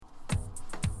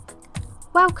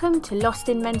Welcome to Lost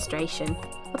in Menstruation,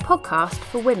 a podcast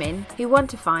for women who want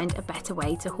to find a better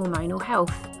way to hormonal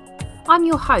health. I'm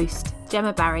your host,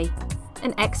 Gemma Barry,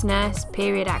 an ex-nurse,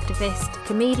 period activist,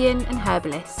 comedian and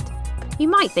herbalist. You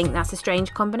might think that's a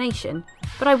strange combination,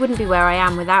 but I wouldn't be where I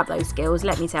am without those skills,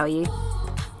 let me tell you.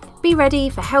 Be ready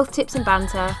for health tips and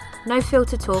banter, no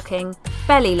filter talking,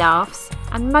 belly laughs,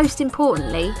 and most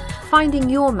importantly, finding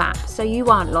your map so you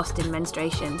aren't lost in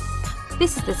menstruation.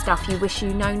 This is the stuff you wish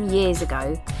you'd known years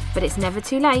ago, but it's never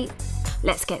too late.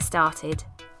 Let's get started.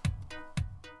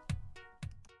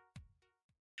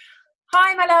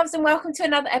 Hi my loves, and welcome to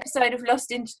another episode of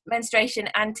Lost in Menstruation,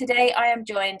 and today I am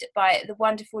joined by the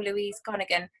wonderful Louise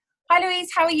Connigan. Hi Louise,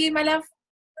 how are you my love?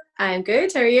 I'm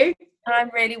good, how are you?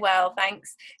 I'm really well,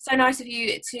 thanks. So nice of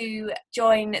you to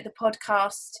join the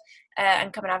podcast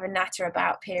and come and have a natter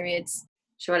about periods.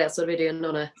 Sure, what else would we doing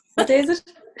on a... What day is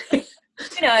it?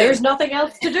 You know, there's nothing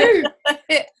else to do.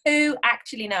 Who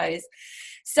actually knows?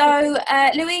 So,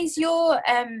 Louise, you're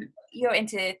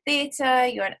into theatre.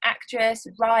 You're an actress,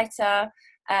 writer.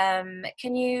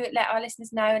 Can you let our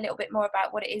listeners know a little bit more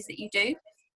about what it is that you do?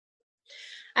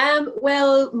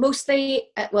 Well, mostly,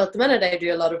 at the minute I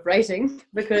do a lot of writing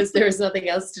because there's nothing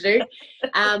else to do.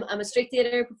 I'm a street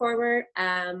theatre performer.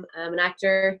 I'm an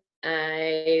actor.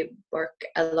 I work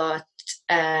a lot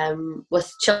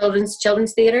with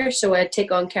children's theatre, so I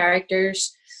take on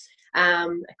characters. At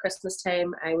Christmas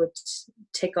time I would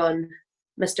take on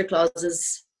Mr.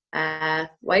 Claus's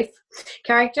wife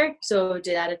character, so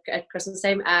do that at Christmas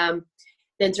time.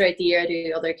 Then throughout the year I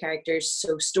do other characters,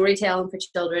 so storytelling for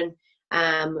children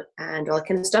and all that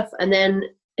kind of stuff. And then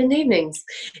in the evenings,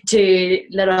 to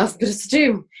let off the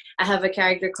steam, I have a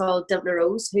character called Dimpna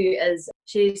Rose, who is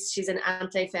she's an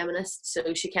anti-feminist,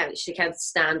 so she can't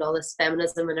stand all this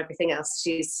feminism and everything else.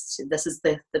 This is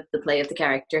the play of the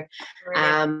character.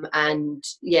 Brilliant. And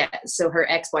yeah, so her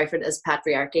ex-boyfriend is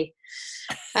patriarchy,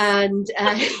 and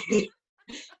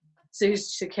so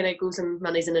she kind of goes on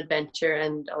money's an adventure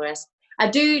and all the rest. I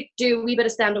do a wee bit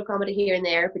of stand-up comedy here and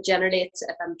there, but generally it's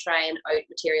if I'm trying out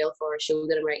material for a show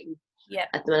that I'm writing. Yeah.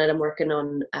 At the minute I'm working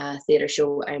on a theatre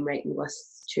show I'm writing with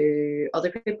two other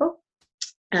people,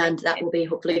 and that will be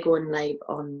hopefully going live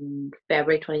on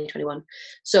February 2021.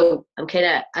 So I'm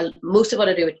most of what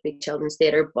I do would be children's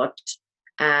theatre, but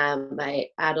my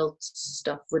adult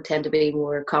stuff would tend to be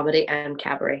more comedy and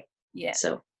cabaret. Yeah.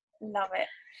 So love it.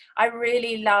 I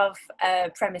really love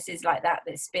premises like that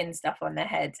spin stuff on their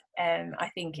head. I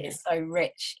think it's so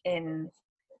rich in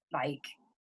like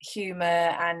humour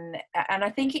and I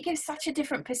think it gives such a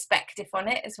different perspective on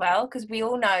it as well, because we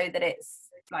all know that it's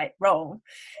like wrong,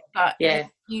 but yeah,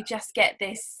 you just get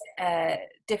this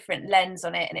different lens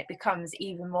on it and it becomes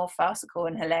even more farcical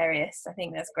and hilarious. I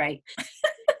think that's great.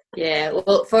 Yeah,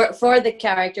 well, for the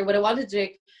character, what I wanted to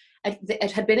do,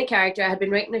 it had been a character. I had been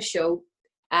writing a show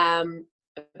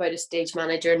about a stage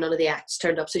manager. None of the acts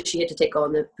turned up, so she had to take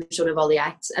on the persona of all the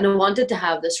acts, and I wanted to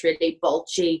have this really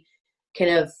bulgy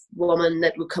kind of woman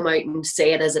that would come out and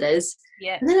say it as it is.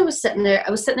 Yeah. And then I was sitting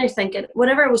there thinking,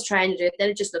 whatever I was trying to do, then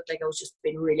it just looked like I was just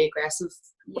being really aggressive.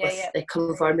 Like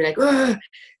coming forward and be like, ugh.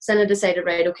 So then I decided,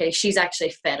 right, okay, she's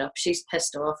actually fed up. She's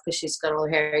pissed off because she's got all her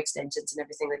hair extensions and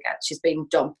everything like that. She's being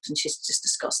dumped and she's just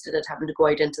disgusted at having to go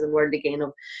out into the world again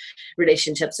of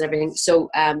relationships and everything. So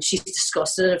she's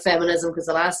disgusted at feminism because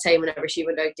the last time whenever she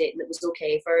went out dating, it was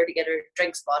okay for her to get her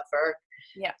drink spot for her.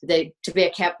 Yeah, to be a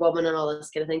kept woman and all this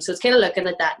kind of thing. So it's kind of looking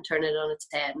at that and turning it on its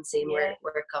head and seeing where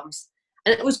it comes.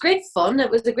 And it was great fun. It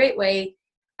was a great way.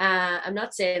 I'm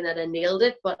not saying that I nailed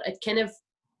it, but it kind of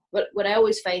what I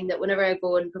always find that whenever I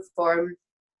go and perform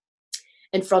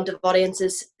in front of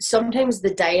audiences, sometimes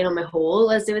the dying on my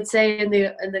hole, as they would say in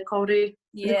the comedy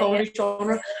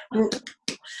genre,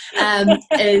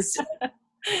 is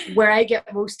where I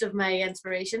get most of my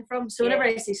inspiration from. So whenever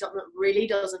I see something that really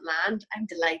doesn't land, I'm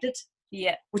delighted.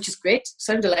 Yeah, which is great.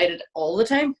 So I'm delighted all the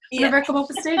time whenever I come up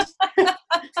on stage.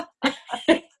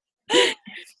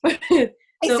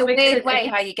 It's a weird way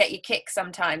how you get your kicks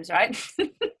sometimes, right?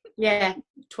 Yeah,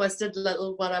 twisted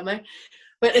little what am I?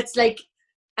 But it's like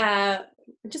I'm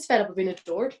just fed up of being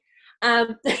adored.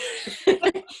 But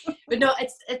no,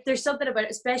 there's something about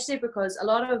it, especially because a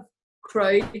lot of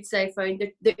crowds I found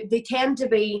they tend to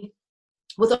be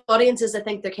with audiences. I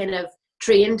think they're kind of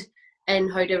trained in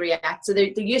how to react, so they're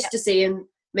used to seeing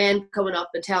men coming up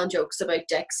and telling jokes about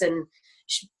dicks and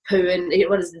poo and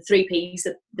what is the 3 P's,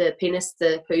 the penis,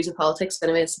 the poos and politics. But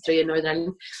anyway, it's the 3 in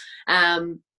Northern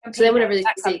Ireland. So then whenever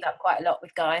that comes up quite a lot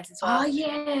with guys as well. Oh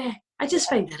yeah, I just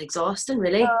find that exhausting,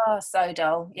 really. Oh, so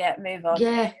dull. Yeah, move on.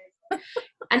 Yeah.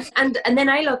 and then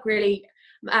I look really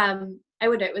I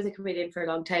went out with a comedian for a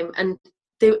long time, and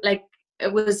they like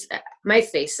it was my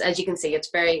face, as you can see, it's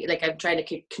very, like, I'm trying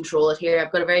to control it here.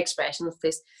 I've got a very expressionless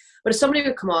face. But if somebody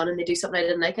would come on and they do something I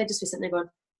didn't like, I'd just be sitting there going,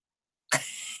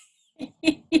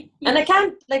 and I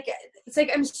can't, like, it's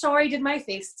like, I'm sorry, did my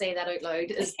face say that out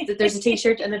loud? There's a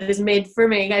t-shirt and it is made for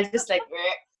me. I just like,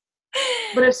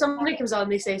 but if somebody comes on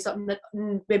and they say something that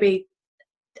maybe,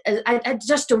 I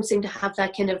just don't seem to have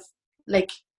that kind of,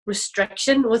 like,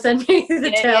 restriction within me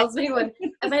that tells me when,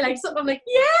 if I like something, I'm like,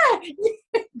 yeah,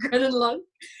 grinning along,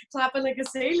 clapping like a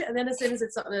seal, and then as soon as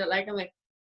it's something I don't like, I'm like,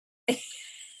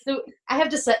 so I have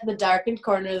to sit in the darkened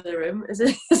corner of the room,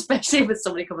 especially if it's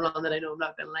somebody coming on that I know I'm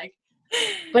not going to like.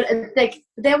 But like,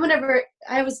 then whenever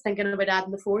I was thinking about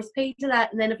adding the fourth page to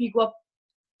that, and then if you go up,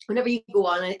 whenever you go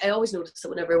on, I always notice that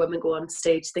whenever women go on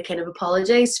stage, they kind of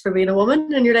apologize for being a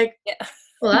woman, and you're like, yeah,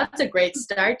 well, that's a great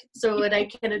start. So when I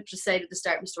kind of decided to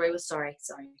start my story with sorry,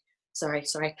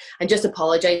 and just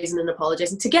apologizing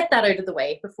to get that out of the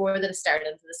way before that I started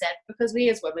into the set, because we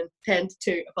as women tend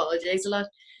to apologize a lot.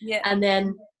 Yeah. And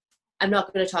then I'm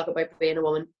not going to talk about being a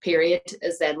woman, period,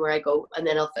 is then where I go, and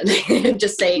then I'll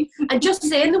just say, and just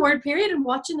saying the word period and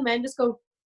watching the men just go,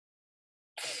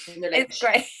 and they're like, it's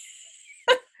great.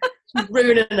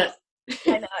 Ruining it.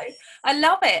 I know. I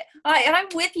love it. And I'm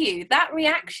with you. That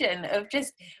reaction of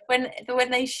just when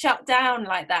they shut down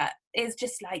like that is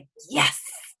just like, yes.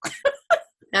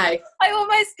 No. I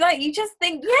almost, like, you just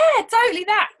think, yeah, totally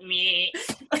that.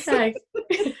 No.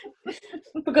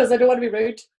 Because I don't want to be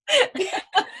rude.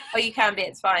 Oh, you can be,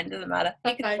 it's fine, doesn't matter.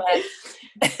 You can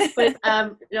But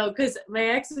because my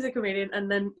ex was a comedian,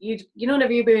 and then you know,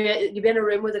 whenever you be in a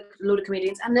room with a load of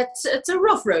comedians, and it's a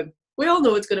rough room. We all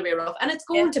know it's going to be rough, and it's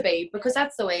going to be, because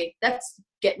that's the way. That's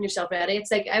getting yourself ready.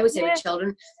 It's like I always say with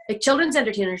children, like children's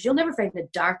entertainers, you'll never find a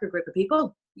darker group of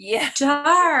people. Yeah,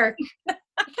 dark.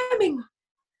 I mean,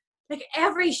 like,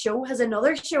 every show has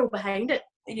another show behind it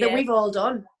that we've all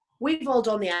done. We've all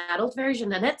done the adult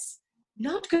version, and it's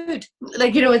not good.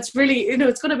 Like, you know, it's really, you know,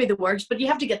 it's going to be the worst, but you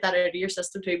have to get that out of your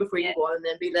system too before you go on and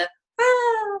then be the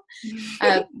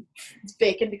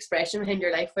vacant expression behind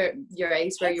your life, where your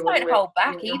eyes, where you're won't hold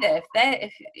back either.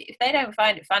 If they don't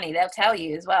find it funny, they'll tell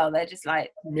you as well. They're just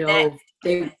like, no,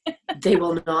 they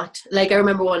will not. Like, I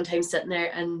remember one time sitting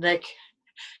there, and like,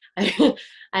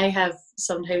 I have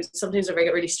sometimes if I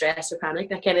get really stressed or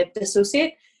panicked, I kind of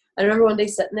dissociate. I remember one day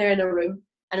sitting there in a room,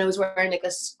 and I was wearing like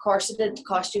this corseted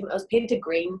costume. I was painted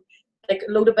green, like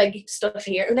a load of big stuff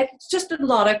here, and like just a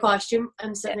lot of costume.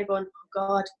 I'm sitting there going, oh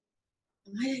God,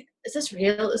 is this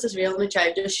real? Is this real? And the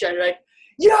child just shouted out,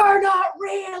 "You're not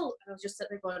real!" And I was just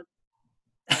sitting there going,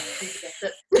 he gets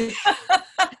it.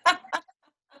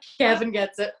 Kevin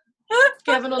gets it.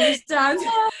 Kevin understands.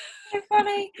 So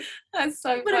funny. That's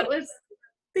so but funny.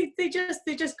 It was,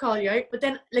 they just call you out. But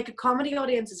then, like, a comedy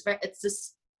audience is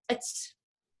it's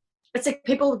like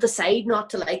people decide not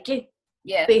to like you,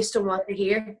 based on what they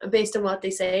hear and based on what they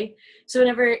say. So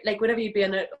whenever you be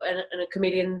in a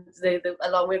comedian,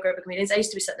 along with a group of comedians, I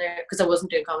used to be sitting there, because I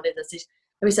wasn't doing comedy at this stage,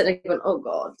 I'd be sitting there going, oh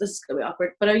God, this is gonna be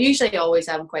awkward. But I usually always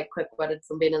am quite quick-witted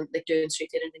from being in, like, doing street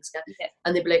theatre and things like that.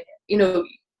 And they'd be like, you know,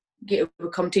 it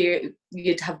would come to you,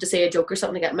 you'd have to say a joke or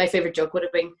something like that. My favourite joke would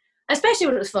have been, especially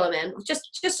when it was full of men, just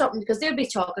something, because they'd be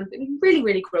talking really,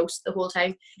 really gross the whole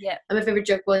time. Yeah. And my favourite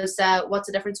joke was, what's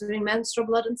the difference between menstrual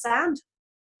blood and sand?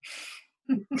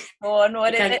 Oh, and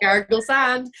what you is can't it? gargle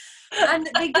sand. And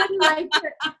they didn't like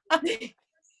it.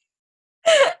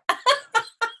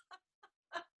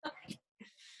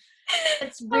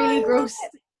 It's really gross.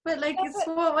 But like, it's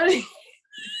what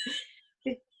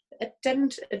it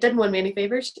didn't win me any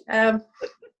favours. Don't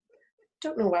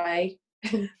know why.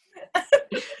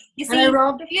 You see,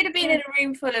 if you'd have been in a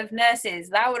room full of nurses,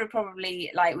 that would have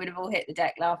probably, like, would have all hit the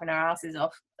deck laughing our asses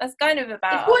off. That's kind of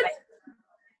about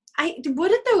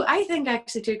would it though? I think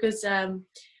actually too, because a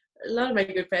lot of my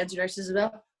good friends are nurses as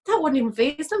well. That wouldn't even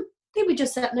faze them. They'd be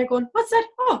just sitting there going, "What's that?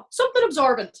 Oh, something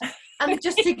absorbent," and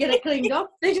just to get it cleaned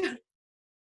up, they do nothing.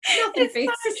 It's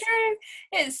so true.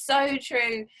 It's so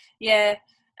true. Yeah.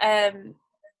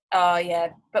 Oh yeah,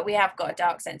 but we have got a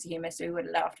dark sense of humour, so we would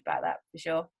have laughed about that for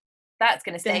sure. That's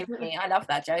going to stay with me. I love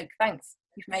that joke. Thanks.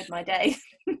 You've made my day.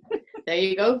 There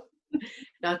you go.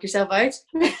 Knock yourself out.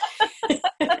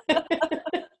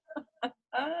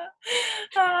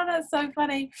 Oh, that's so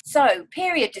funny. So,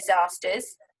 period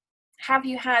disasters. Have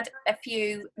you had a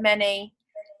few, many?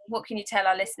 What can you tell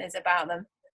our listeners about them?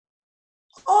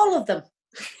 All of them.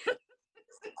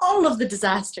 All of the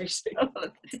disasters. All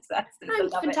of the disasters. I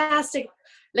love fantastic.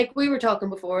 Like, we were talking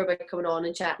before about coming on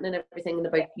and chatting and everything, and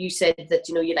about, you said that,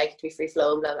 you know, you like it to be free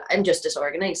flowing, blah, blah. I'm just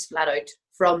disorganized, flat out,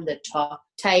 from the top.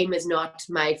 Time is not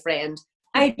my friend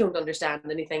I don't understand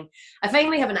anything. I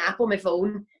finally have an app on my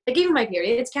phone. Like, even my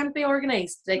periods can't be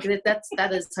organised. Like,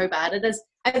 that is how bad it is.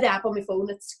 I have the app on my phone.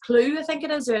 It's Clue, I think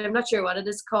it is. Or I'm not sure what it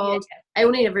is called. Yeah. I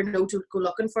only ever know to go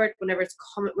looking for it whenever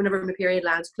whenever my period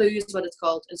lands. Clue is what it's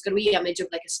called. It's got a wee image of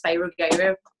like a spiral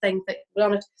gyre thing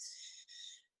on it.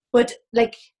 But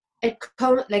like, it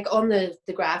come like on the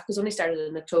graph, because only started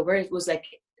in October. It was like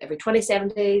every 27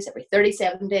 days, every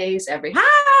 37 days, every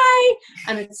hi,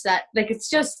 and it's that, like, it's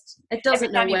just, it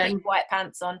doesn't know when. White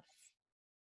pants on.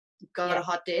 Got a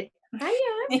hot date.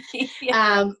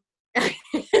 Hiya.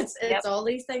 It's all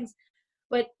these things,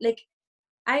 but like,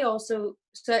 I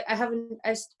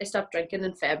stopped drinking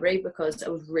in February because I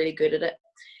was really good at it.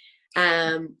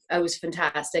 I was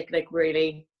fantastic, like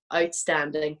really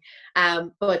outstanding.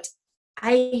 But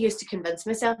I used to convince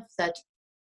myself that,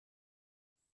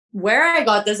 where I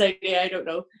got this idea, I don't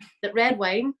know, that red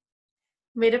wine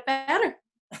made it better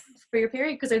for your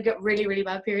period, because I'd get really, really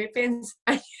bad period pains.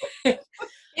 For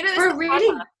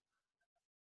really,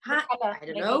 I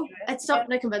don't know. It's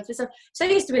something I convinced myself. So I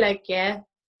used to be like,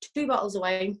 2 bottles of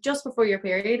wine just before your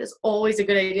period is always a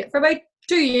good idea. For about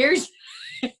 2 years.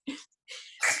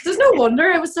 There's no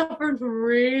wonder I was suffering from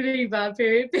really bad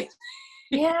period pain.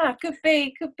 Yeah, could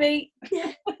be.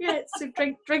 Yeah. So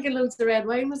drinking loads of red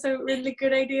wine was a really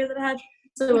good idea that I had.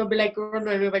 So I'd be like running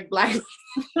around with like black,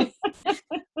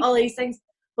 all these things.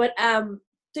 But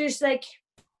there's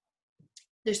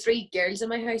 3 girls in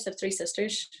my house. I have 3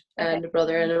 sisters and a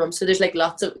brother and a mum. So there's like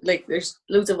there's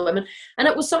loads of women. And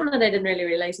it was something that I didn't really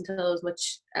realise until I was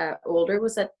much older,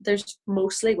 was that there's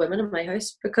mostly women in my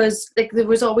house, because like there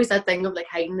was always that thing of like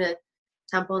hiding the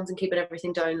tampons and keeping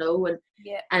everything down low,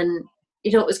 and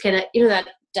you know, it was kind of, you know, that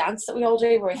dance that we all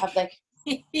do where we have like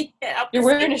you're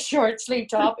wearing a short sleeve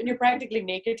top and you're practically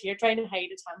naked here trying to hide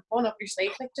a tampon up your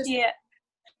sleeve, like just it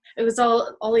was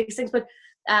all these things. But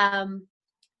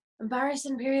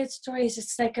embarrassing period stories,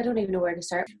 it's like I don't even know where to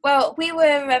start. Well, we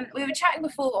were chatting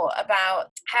before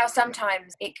about how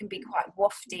sometimes it can be quite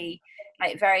wafty,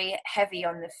 like very heavy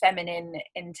on the feminine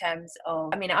in terms of,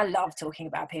 I mean, I love talking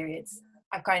about periods.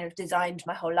 I've kind of designed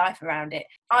my whole life around it.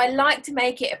 I like to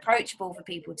make it approachable for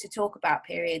people to talk about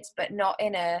periods, but not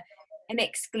in an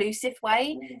exclusive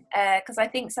way, because I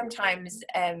think sometimes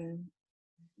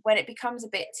when it becomes a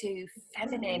bit too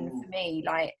feminine for me,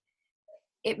 like,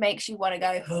 it makes you want to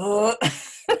go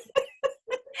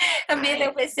and be a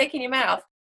little bit sick in your mouth.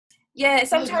 Yeah,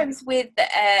 sometimes with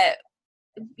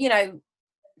you know,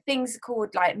 things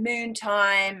called like moon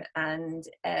time and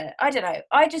I don't know,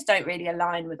 I just don't really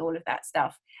align with all of that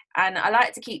stuff, and I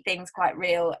like to keep things quite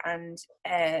real. And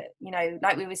you know,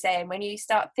 like we were saying, when you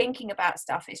start thinking about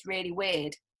stuff, it's really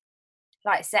weird.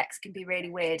 Like, sex can be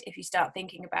really weird if you start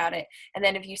thinking about it, and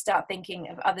then if you start thinking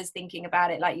of others thinking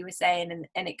about it, like you were saying,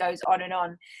 and it goes on and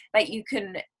on. Like,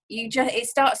 it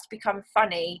starts to become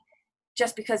funny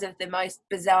just because of the most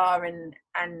bizarre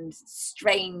and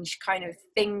strange kind of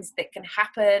things that can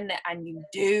happen and you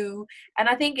do. And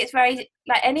I think it's very,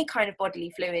 like, any kind of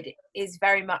bodily fluid is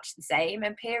very much the same,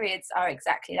 and periods are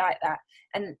exactly like that.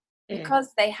 And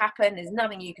because they happen, there's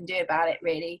nothing you can do about it,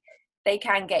 really. They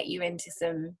can get you into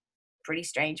some pretty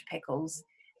strange pickles,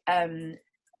 and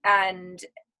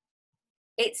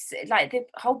it's like, the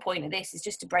whole point of this is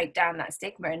just to break down that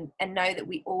stigma and know that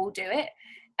we all do it,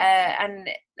 and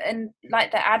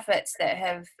like the adverts that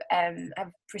have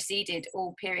preceded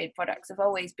all period products have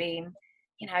always been,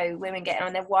 you know, women getting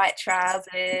on their white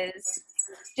trousers,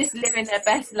 just living their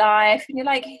best life, and you're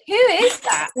like, who is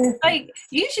that? Like,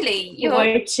 usually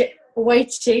you're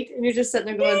white sheet, and you're just sitting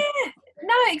there going,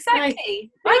 no,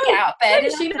 exactly. Like, I get out of bed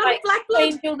and she I like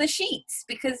change all the sheets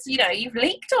because, you know, you've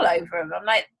leaked all over them. I'm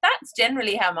like, that's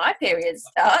generally how my period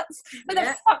starts, with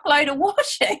a fuckload of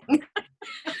washing.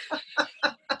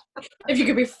 If you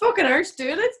could be fucking arsed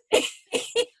doing it.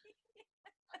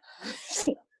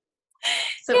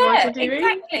 Watching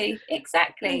TV.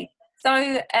 Exactly.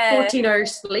 So 14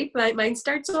 hours sleep. Mine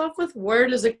starts off with, where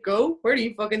does it go? Where do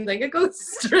you fucking think it goes?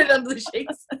 Straight under the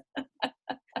sheets.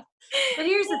 But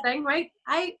here's the thing, right?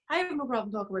 I have no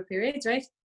problem talking about periods, right?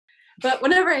 But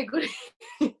whenever I go to,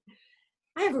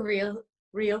 I have a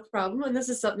real problem, and this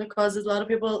is something that causes a lot of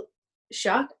people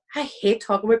shock. I hate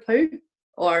talking about poo,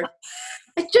 or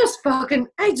I just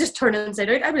turn it inside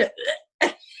out. I'm like,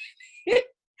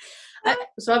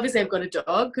 so obviously I've got a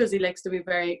dog because he likes to be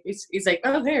he's like,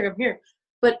 oh, here, I'm here.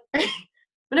 But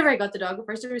whenever I got the dog, at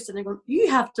first I was sitting there going, you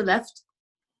have to lift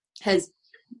his,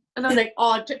 and I'm like,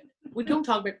 oh, we don't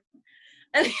talk about.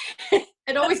 And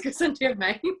it always goes into your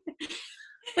mind.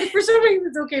 But for some reason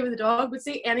it's okay with the dog, but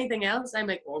see anything else, I'm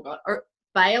like, oh god. Or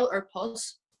bile or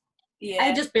pus.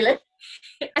 I'd just be like,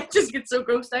 I just get so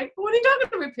grossed out. But when you're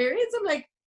talking about periods, I'm like,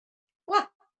 what?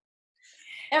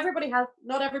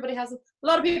 Not everybody has them. A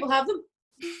lot of people have them.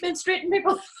 Menstruating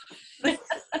people. But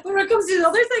when it comes to the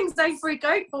other things, I freak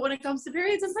out. But when it comes to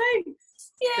periods, I'm fine.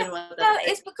 Yeah, no,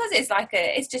 it's because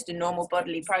it's just a normal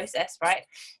bodily process, right?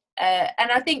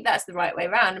 And I think that's the right way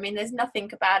around. I mean, there's nothing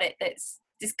about it that's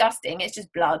disgusting. It's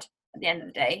just blood at the end of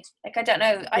the day. Like, I don't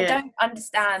know. I don't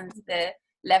understand the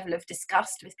level of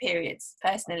disgust with periods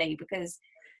personally, because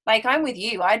like, I'm with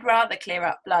you. I'd rather clear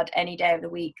up blood any day of the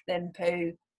week than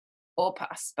poo or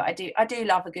pus. But I do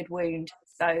love a good wound.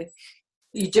 So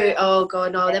you do. Oh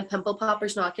god, no, them pimple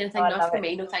poppers, not kind of thing. Not for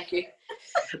me. No, thank you.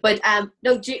 But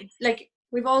no, like,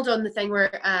 we've all done the thing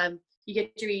where you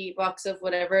get your wee box of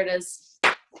whatever it is,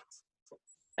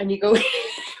 and you go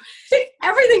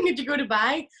everything that you go to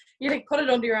buy, you like put it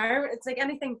under your arm. It's like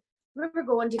anything. I remember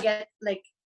going to get like,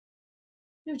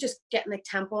 just getting like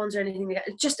tampons or anything like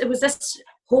that. It was this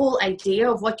whole idea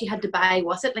of what you had to buy.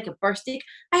 Was it like a birthday?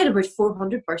 I had about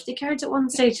 400 birthday cards at one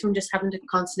stage from just having to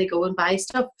constantly go and buy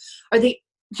stuff. Or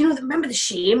remember the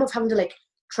shame of having to like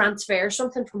transfer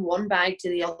something from one bag to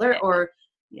the other, or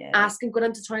asking, going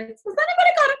into toilets, has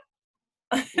anybody got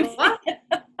it? What?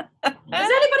 Has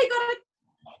anybody got it?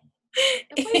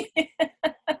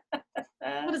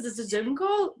 What is this, a Zoom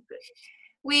call?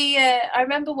 I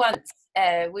remember once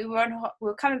we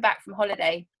were coming back from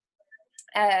holiday,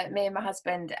 me and my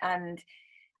husband, and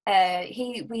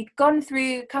we'd gone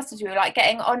through customs. We were like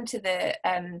getting onto the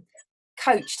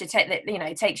coach to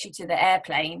takes you to the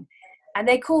airplane, and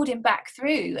they called him back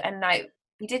through, and like,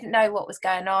 we didn't know what was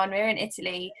going on. We were in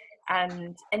Italy,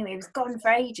 and anyway, he was gone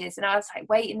for ages, and I was like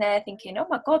waiting there thinking, oh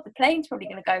my god, the plane's probably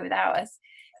going to go without us.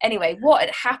 Anyway, what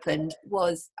had happened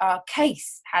was our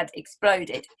case had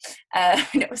exploded. And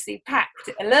it was packed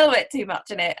a little bit too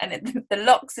much in it, and the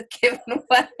locks had given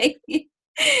away.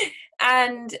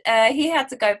 And he had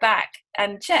to go back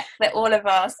and check that all of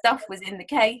our stuff was in the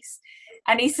case.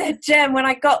 And he said, Jem, when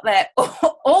I got there,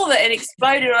 all that had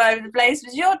exploded all over the place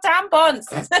was your tampons.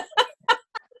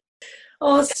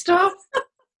 Oh, stop.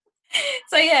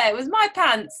 So yeah, it was my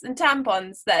pants and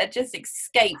tampons that had just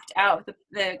escaped out of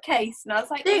the case, and I was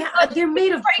like, they're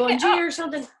made of bungee or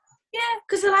something. Yeah,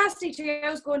 because the last day I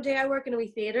was going to, I work in a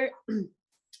wee theatre,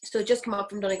 so I just come up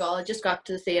from Donegal. I just got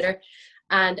to the theatre,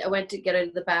 and I went to get out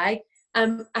of the bag.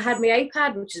 I had my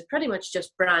iPad, which is pretty much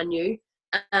just brand new,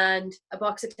 and a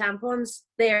box of tampons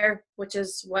there, which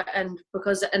is I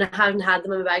hadn't had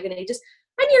them in my bag in ages.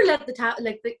 I nearly let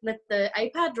the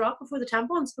iPad drop before the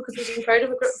tampons because it was in front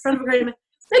of a crowd.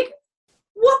 Like,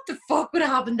 what the fuck would have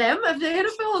happened to them if they had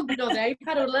filmed the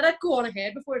iPad? I would let it go on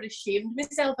ahead before I'd shamed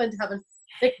myself into having,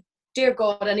 like, dear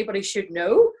God, anybody should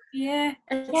know. Yeah,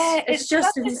 it's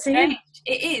just insane.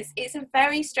 It is. It's a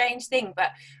very strange thing, but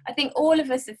I think all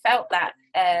of us have felt that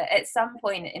at some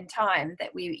point in time,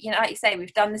 that we, like you say,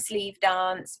 we've done the sleeve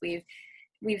dance, we've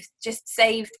just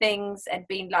saved things and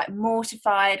been like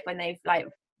mortified when they've like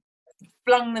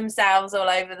flung themselves all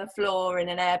over the floor in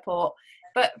an airport.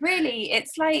 But really,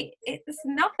 it's like, it's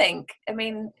nothing. I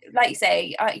mean, like you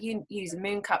say, you use a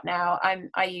Moon Cup now.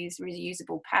 I use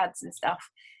reusable pads and stuff,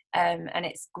 and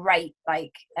it's great.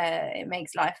 Like, it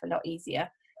makes life a lot easier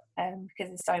because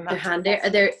there's so much. They're handy.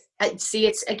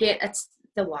 It's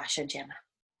the washing, Gemma.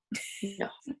 No,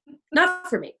 not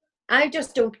for me. I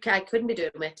couldn't be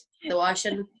doing it. The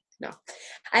washing, no.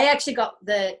 I actually got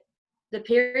the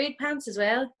period pants as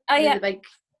well. Oh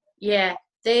yeah.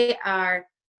 They are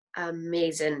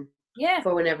amazing. Yeah.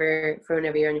 For whenever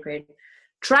you're on your period.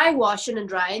 Try washing and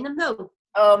drying them though.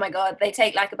 Oh my God, they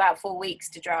take like about 4 weeks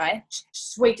to dry.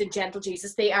 Sweet and gentle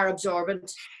Jesus, they are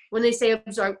absorbent. When they say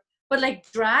absorb, but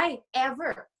like dry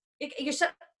ever.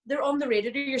 They're on the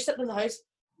radiator. You're sitting in the house.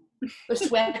 With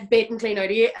sweat baiting clean out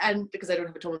of you, and because I don't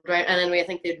have a tumble dryer, and anyway I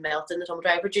think they'd melt in the tumble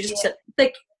dryer, but you just sit,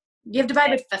 like, you have to buy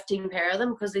about 15 pair of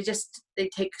them because they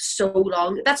take so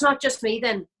long. That's not just me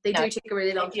then. They do take a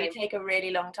really long time. They do take a really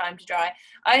long time to dry.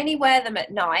 I only wear them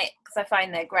at night because I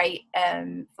find they're great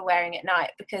for wearing at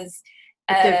night because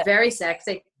they're very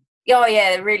sexy. Oh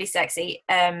yeah, they're really sexy.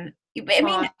 I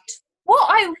mean, what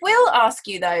I will ask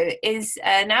you though is,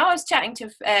 now I was chatting to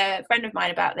a friend of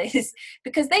mine about this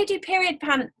because they do period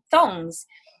pant thongs.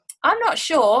 I'm not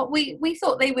sure. We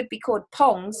thought they would be called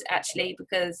pongs actually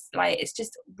because like it's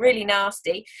just really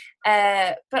nasty.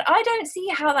 But I don't see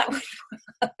how that would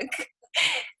work.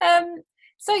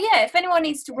 So yeah, if anyone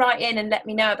needs to write in and let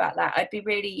me know about that, I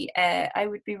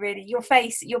would be really. Your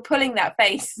face, you're pulling that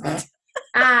face.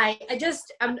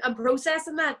 I'm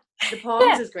processing that. The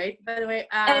pongs is great, by the way.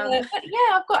 But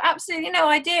yeah, I've got absolutely no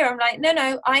idea. I'm like,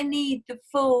 no, I need the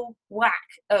full whack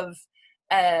of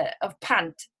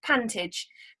pantage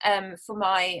for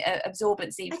my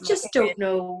absorbency. I just don't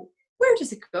know, where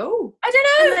does it go? I don't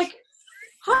know. I'm like,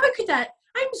 how could that?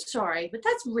 I'm sorry, but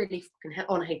that's really fucking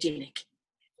unhygienic.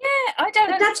 Yeah, I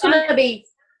don't. Like, that's gonna be.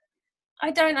 I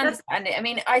don't understand it. I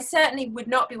mean, I certainly would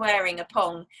not be wearing a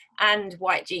pong and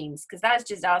white jeans because that's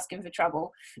just asking for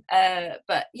trouble.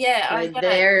 But yeah, I don't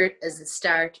there is the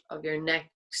start of your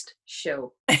next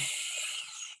show.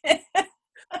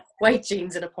 White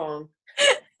jeans and a pong.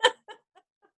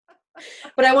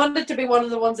 But I want it to be one of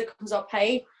the ones that comes up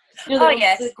high. You know,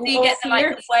 yes, so you get the,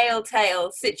 like, the whale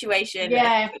tail situation.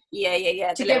 Yeah.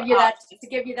 To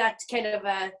give you that kind of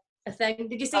a thing.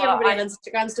 Did you see everybody on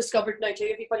Instagram's discovered now too?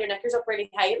 If you put your knickers up really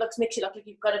high, it makes you look like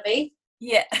you've got a V.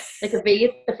 Yeah. Like a V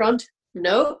at the front.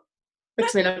 No.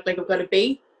 Makes me look like I've got a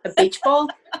beach ball.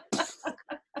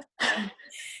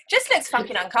 Just looks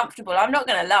fucking uncomfortable. I'm not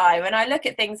gonna lie. When I look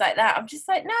at things like that, I'm just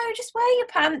like, no, just wear your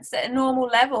pants at a normal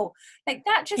level. Like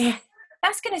that just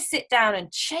that's gonna sit down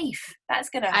and chafe. That's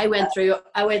gonna I went through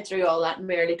all that in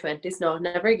my early 20s. No,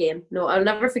 never again. No, I'll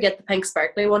never forget the pink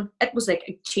sparkly one. It was like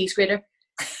a cheese grater.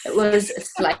 It was a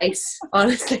slice,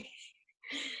 honestly.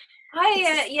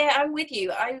 I'm with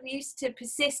you. I used to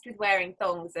persist with wearing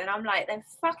thongs, and I'm like, they're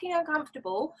fucking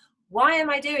uncomfortable. Why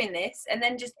am I doing this? And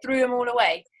then just threw them all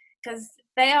away because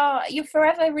you're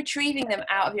forever retrieving them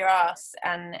out of your ass,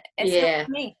 and it's not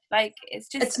for me. Like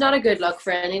it's not a good look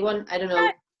for anyone. I don't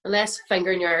know, unless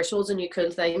fingering your arsehole's a new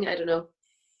cool thing. I don't know.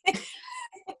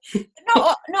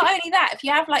 Not only that, if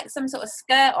you have like some sort of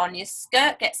skirt on, your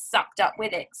skirt gets sucked up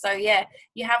with it. So yeah,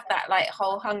 you have that like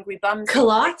whole hungry bum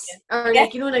culottes, or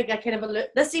like, you know, like that kind of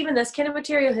this kind of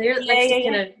material here that likes to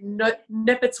kind of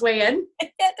nip its way in.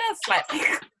 It does, like.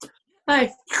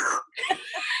 Hi.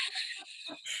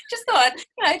 Just thought,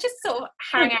 just sort of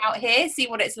hang out here, see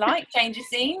what it's like, change the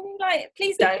scene. Like,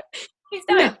 please don't.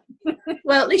 Yeah.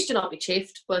 Well, at least you'll not be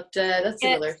chafed, but that's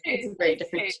another. It's very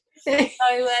different. So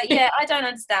I don't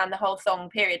understand the whole thong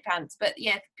period pants, but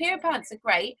yeah, period pants are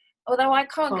great. Although I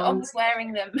can't get on with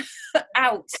wearing them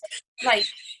out, like,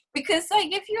 because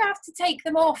like if you have to take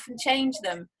them off and change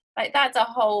them, like that's a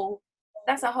whole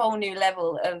new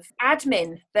level of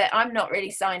admin that I'm not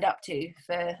really signed up to.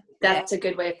 That's a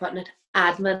good way of putting it.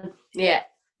 Admin, yeah.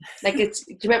 Like it's.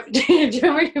 Do you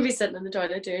remember you'd be sitting in the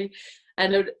toilet too,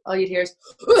 and all you'd hear is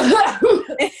like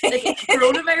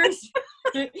coronavirus.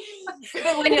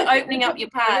 But when you're opening up your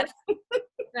pad,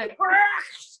 like,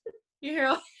 you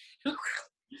hear.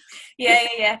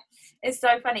 Yeah. It's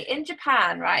so funny. In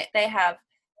Japan, right? They have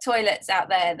toilets out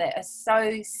there that are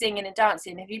so singing and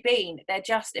dancing. Have you been? They're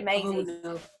just amazing.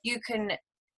 Oh, no.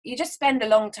 You just spend a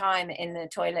long time in the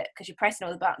toilet because you're pressing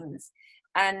all the buttons.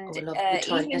 And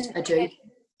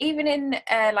even in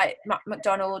like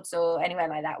McDonald's or anywhere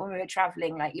like that, when we were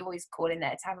traveling, like you always call in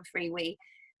there to have a free wee,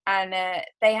 and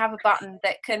they have a button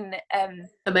that can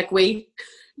a McWee.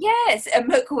 Yes, a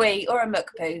McWee or a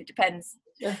McPoo, depends.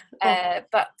 Yeah.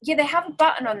 But yeah, they have a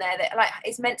button on there that like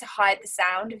it's meant to hide the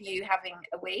sound of you having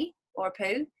a wee or a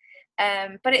poo.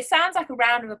 But it sounds like a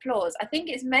round of applause. I think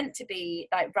it's meant to be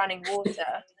like running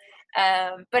water.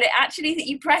 But it actually,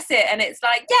 you press it and it's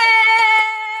like,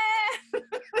 yeah!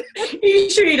 Are you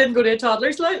sure you didn't go to a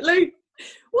toddler's lately?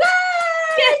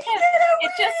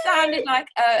 It just sounded like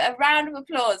a round of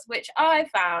applause, which I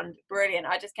found brilliant.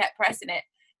 I just kept pressing it.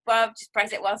 Well, just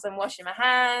press it whilst I'm washing my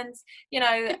hands.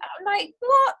 I'm like,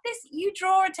 what? You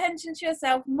draw attention to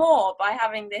yourself more by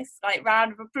having this like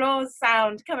round of applause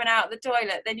sound coming out of the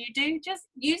toilet than you do just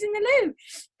using the loo.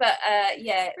 But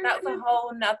that's a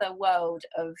whole nother world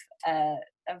of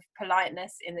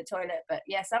politeness in the toilet. But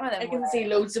yeah, some of them. I can see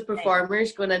loads of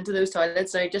performers going into those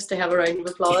toilets now just to have a round of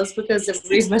applause because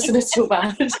everybody's missing it so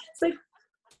bad. It's like,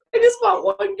 I just want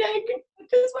one gig. I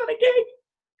just want a gig.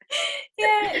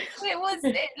 Yeah,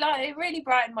 it really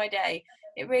brightened my day.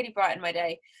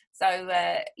 So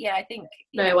I think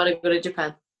now I want to go to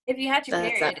Japan. If you had your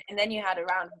period and then you had a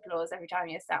round of applause every time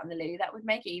you sat on the loo, that would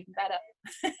make it even better.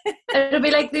 It'll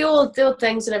be like the old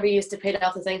things whenever you used to pay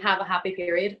off the thing, have a happy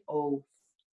period. Oh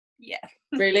yeah,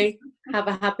 really? Have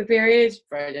a happy period?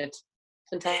 Brilliant.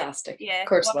 Fantastic. Yeah, of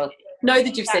course. Well, now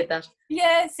that you've said that,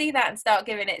 see that and start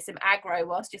giving it some aggro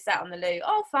whilst you're sat on the loo.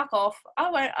 Oh, fuck off!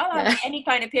 I'll have any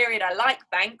kind of period I like,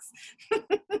 thanks.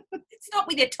 Stop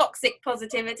with your toxic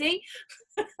positivity.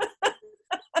 I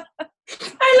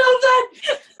love that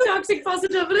toxic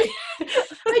positivity.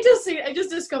 I just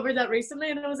discovered that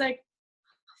recently, and I was like,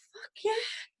 oh, fuck yeah,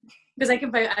 because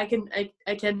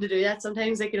I tend to do that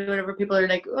sometimes. Like, whenever people are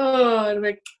like, oh, and I'm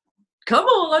like, come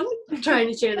on, I'm trying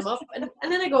to cheer them up, and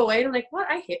then I go away and I'm like, what?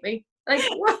 I hate me. Like,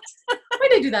 what? why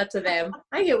did I do that to them?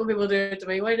 I hate when people do it to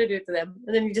me. Why did I do it to them?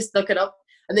 And then you just look it up,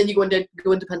 and then you go into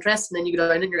Pinterest, and then you go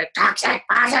down and you're like, toxic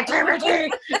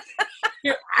positivity.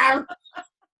 You're out.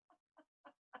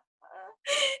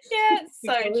 Yeah,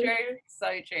 so true, so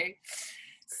true.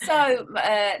 So,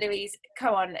 Louise,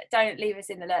 come on, don't leave us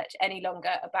in the lurch any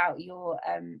longer about your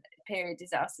period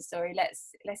disaster story.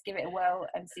 Let's give it a whirl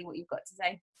and see what you've got to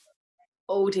say.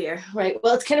 Oh dear. Right.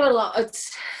 Well, it's kind of a lot.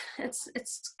 It's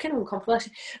kind of uncomfortable.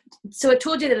 Actually. So I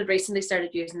told you that I'd recently started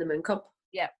using the Moon Cup.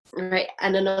 Yeah. Right.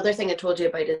 And another thing I told you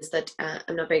about is that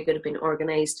I'm not very good at being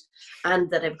organised,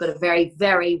 and that I've got a very,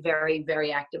 very, very,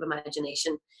 very active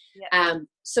imagination. Yeah.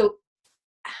 So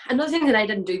another thing that I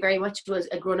didn't do very much was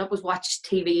growing up was watch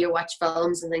TV or watch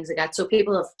films and things like that. So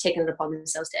people have taken it upon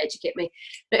themselves to educate me.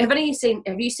 Now, have you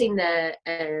seen the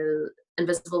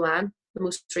Invisible Man, the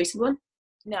most recent one?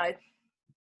 No.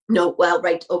 No, well,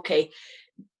 right, okay.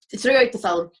 Throughout the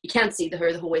film, you can't see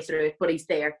her the whole way through it, but he's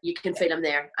there. You can feel him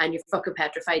there, and you're fucking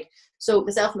petrified. So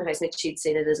myself and my housemate, she'd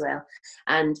seen it as well.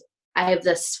 And I have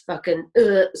this fucking,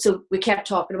 so we kept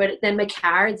talking about it. Then my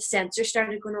car, the sensor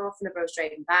started going off whenever I was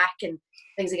driving back and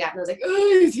things like that. And I was like,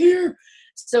 oh, he's here.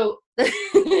 So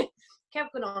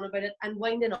kept going on about it and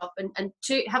winding up and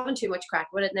having too much crack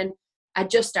with it. And then I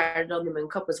just started on the Moon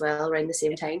Cup as well around the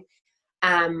same time.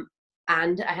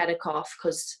 And I had a cough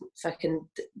because fucking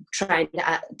trying to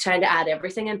add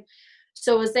everything in.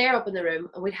 So I was there up in the room,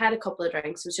 and we'd had a couple of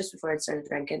drinks. It was just before I stopped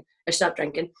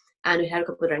drinking, and we had a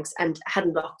couple of drinks and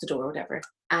hadn't locked the door or whatever.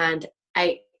 And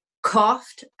I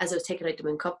coughed as I was taking out the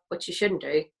Moon Cup, which you shouldn't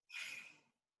do.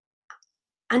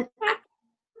 And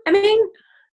I mean,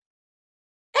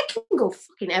 it can go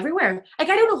fucking everywhere. Like,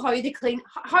 I don't know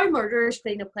how murderers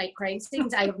clean up like crime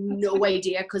scenes. I have no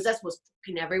idea, because this was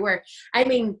fucking everywhere. I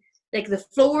mean, like the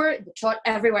floor, the toilet,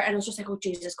 everywhere. And I was just like, oh,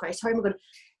 Jesus Christ, how am I going to...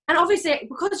 And obviously,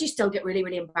 because you still get really,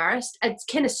 really embarrassed, I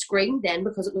kind of screamed then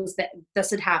because it was that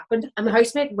this had happened. And my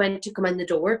housemate went to come in the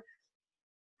door,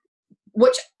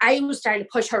 which I was trying to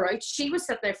push her out. She was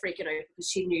sitting there freaking out because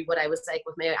she knew what I was like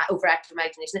with my overactive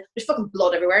imagination. There's fucking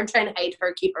blood everywhere. I'm trying to hide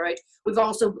her, keep her out. We're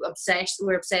obsessed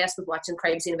with watching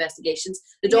crime scene investigations.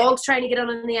 The dog's trying to get on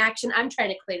in the action. I'm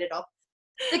trying to clean it up.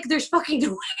 Like, there's fucking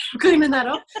no way I'm cleaning that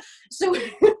up. So...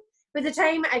 by the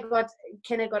time I got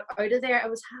out of there, I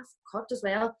was half cut as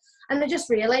well. And I just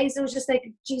realised, it was just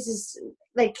like, Jesus,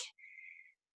 like,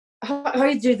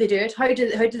 how do they do it? How do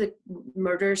the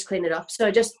murderers clean it up? So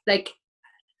I just, like,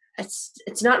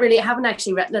 it's not really, I haven't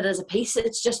actually written it as a piece.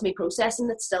 It's just me processing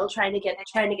it, still trying to get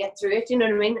through it, you know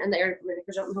what I mean? And they're really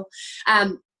for something.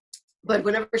 But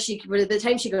by the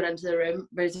time she got into the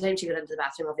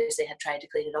bathroom, obviously I had tried to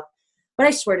clean it up. But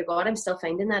I swear to God, I'm still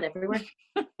finding that everywhere.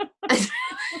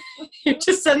 You're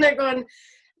just sitting there going,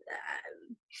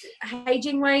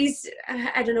 hygiene-wise,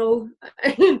 I don't know.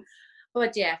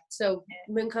 But yeah, so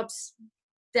Moon Cups,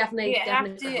 definitely.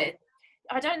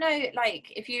 I don't know,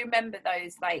 like, if you remember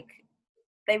those, like,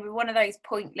 they were one of those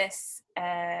pointless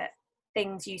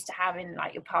things you used to have in,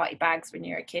 like, your party bags when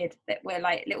you were a kid, that were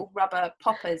like little rubber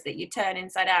poppers that you turn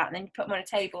inside out, and then you put them on a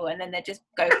table, and then they just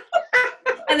go...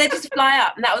 and they just fly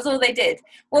up, and that was all they did.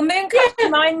 Well, Moon Cups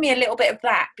remind me a little bit of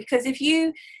that, because if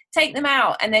you take them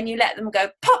out and then you let them go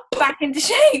pop back into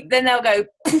shape, then they'll go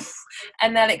poof,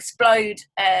 and they'll explode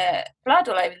blood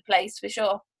all over the place, for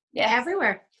sure. Yeah,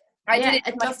 everywhere. I did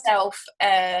it myself.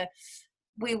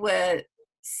 We were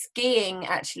skiing,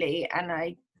 actually, and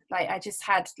I just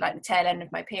had, like, the tail end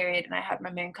of my period, and I had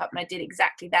my Moon Cup, and I did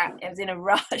exactly that. I was in a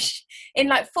rush, in,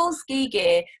 like, full ski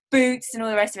gear, boots and all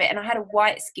the rest of it, and I had a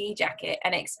white ski jacket,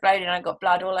 and it exploded, and I got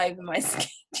blood all over my ski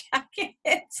jacket.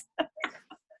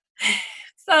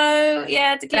 So,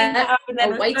 yeah, to clean that up. And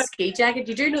then a white ski jacket?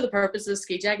 You do know the purpose of a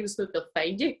ski jacket is so they'll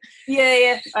find you?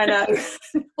 Yeah, I know.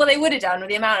 Well, they would have done with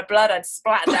the amount of blood I'd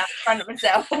splattered down in front of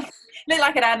myself. Looked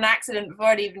like I'd had an accident before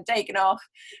I'd even taken off.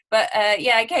 But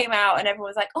yeah, I came out and everyone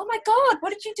was like, oh my God,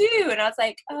 what did you do? And I was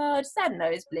like, oh, I just had a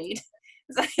nosebleed.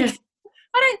 Like,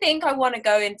 I don't think I want to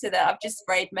go into that. I've just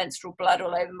sprayed menstrual blood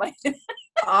all over my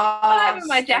all over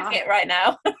my jacket right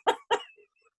now.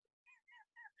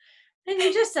 And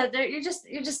you just said there, you're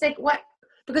just like, what?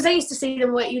 Because I used to see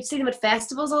them, you'd see them at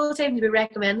festivals all the time. You'd be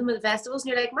recommending them at the festivals,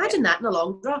 and you're like, imagine that in a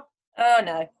long draw. Oh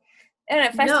no. In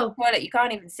a festival toilet, you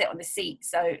can't even sit on the seat,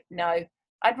 so no.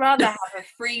 I'd rather have a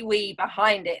free wee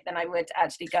behind it than I would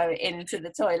actually go into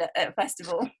the toilet at a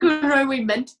festival. Going around with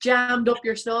mint jammed up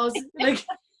your snores. Like,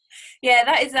 yeah,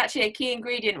 that is actually a key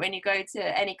ingredient when you go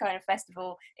to any kind of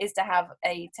festival, is to have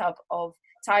a tub of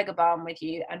Tiger Balm with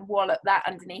you and wallop that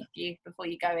underneath you before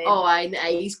you go in. Oh,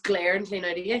 he's glaring clean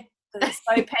out of you. It's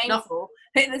so painful.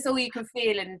 I think that's all you can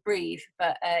feel and breathe,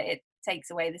 but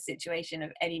takes away the situation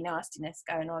of any nastiness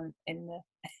going on in the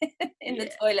in the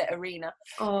toilet arena.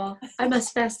 Oh, I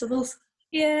miss festivals.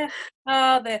 Yeah.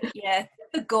 Oh, the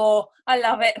gore. I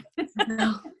love it.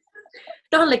 No.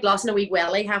 Not like lost in a wee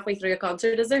welly halfway through a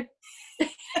concert, is there?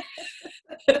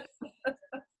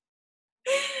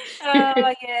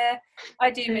 Oh yeah,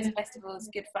 I do miss festivals.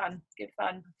 Good fun.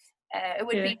 It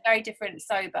would be very different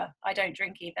sober. I don't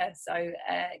drink either, so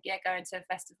going to a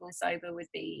festival sober would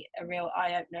be a real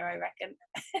eye opener, I reckon.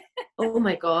 Oh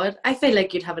my god, I feel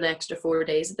like you'd have an extra 4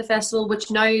 days at the festival,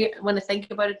 which now, when I think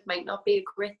about it, might not be a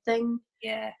great thing.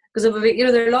 Yeah, because it would be,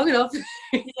 they're long enough.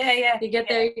 Yeah. You get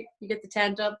there, you get the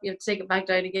tent up, you have to take it back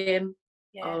down again.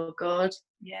 Yeah. Oh god.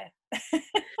 Yeah.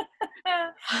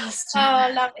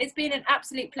 Oh, love, it's been an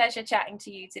absolute pleasure chatting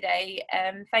to you today.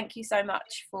 Thank you so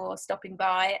much for stopping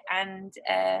by, and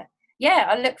I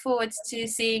look forward to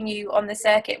seeing you on the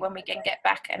circuit when we can get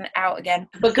back and out again.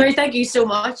 Well, Corey, thank you so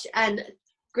much, and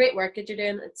great work that you're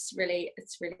doing. It's really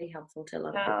helpful to a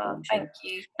lot of people, I'm sure. Thank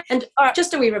you. And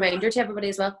just a wee reminder to everybody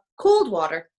as well, cold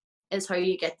water is how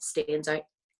you get the stains out.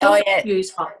 Don't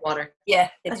use hot water. Yeah,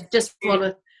 it's just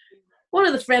one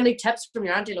of the friendly tips from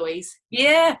your Auntie Louise.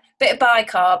 Yeah, bit of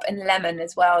bicarb and lemon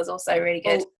as well is also really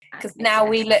good, because now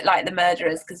we look like the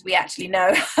murderers because we actually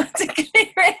know how to clear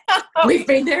it up. We've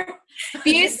been there. If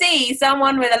you see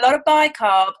someone with a lot of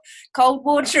bicarb, cold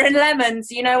water and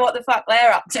lemons, you know what the fuck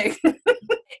they're up to.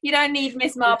 You don't need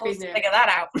Miss Marbles to figure that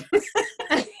out.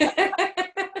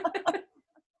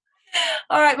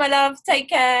 All right, my love, take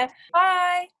care.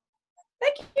 Bye.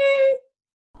 Thank you.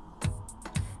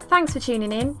 Thanks for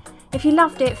tuning in. If you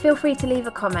loved it, feel free to leave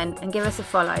a comment and give us a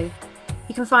follow.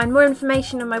 You can find more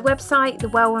information on my website,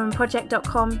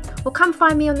 thewellwomanproject.com, or come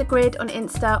find me on the grid on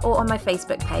Insta or on my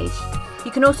Facebook page.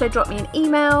 You can also drop me an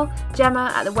email,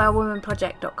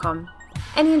 gemma@thewellwomanproject.com.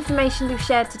 Any information we've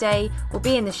shared today will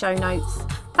be in the show notes.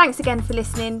 Thanks again for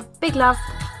listening. Big love,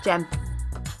 Gem.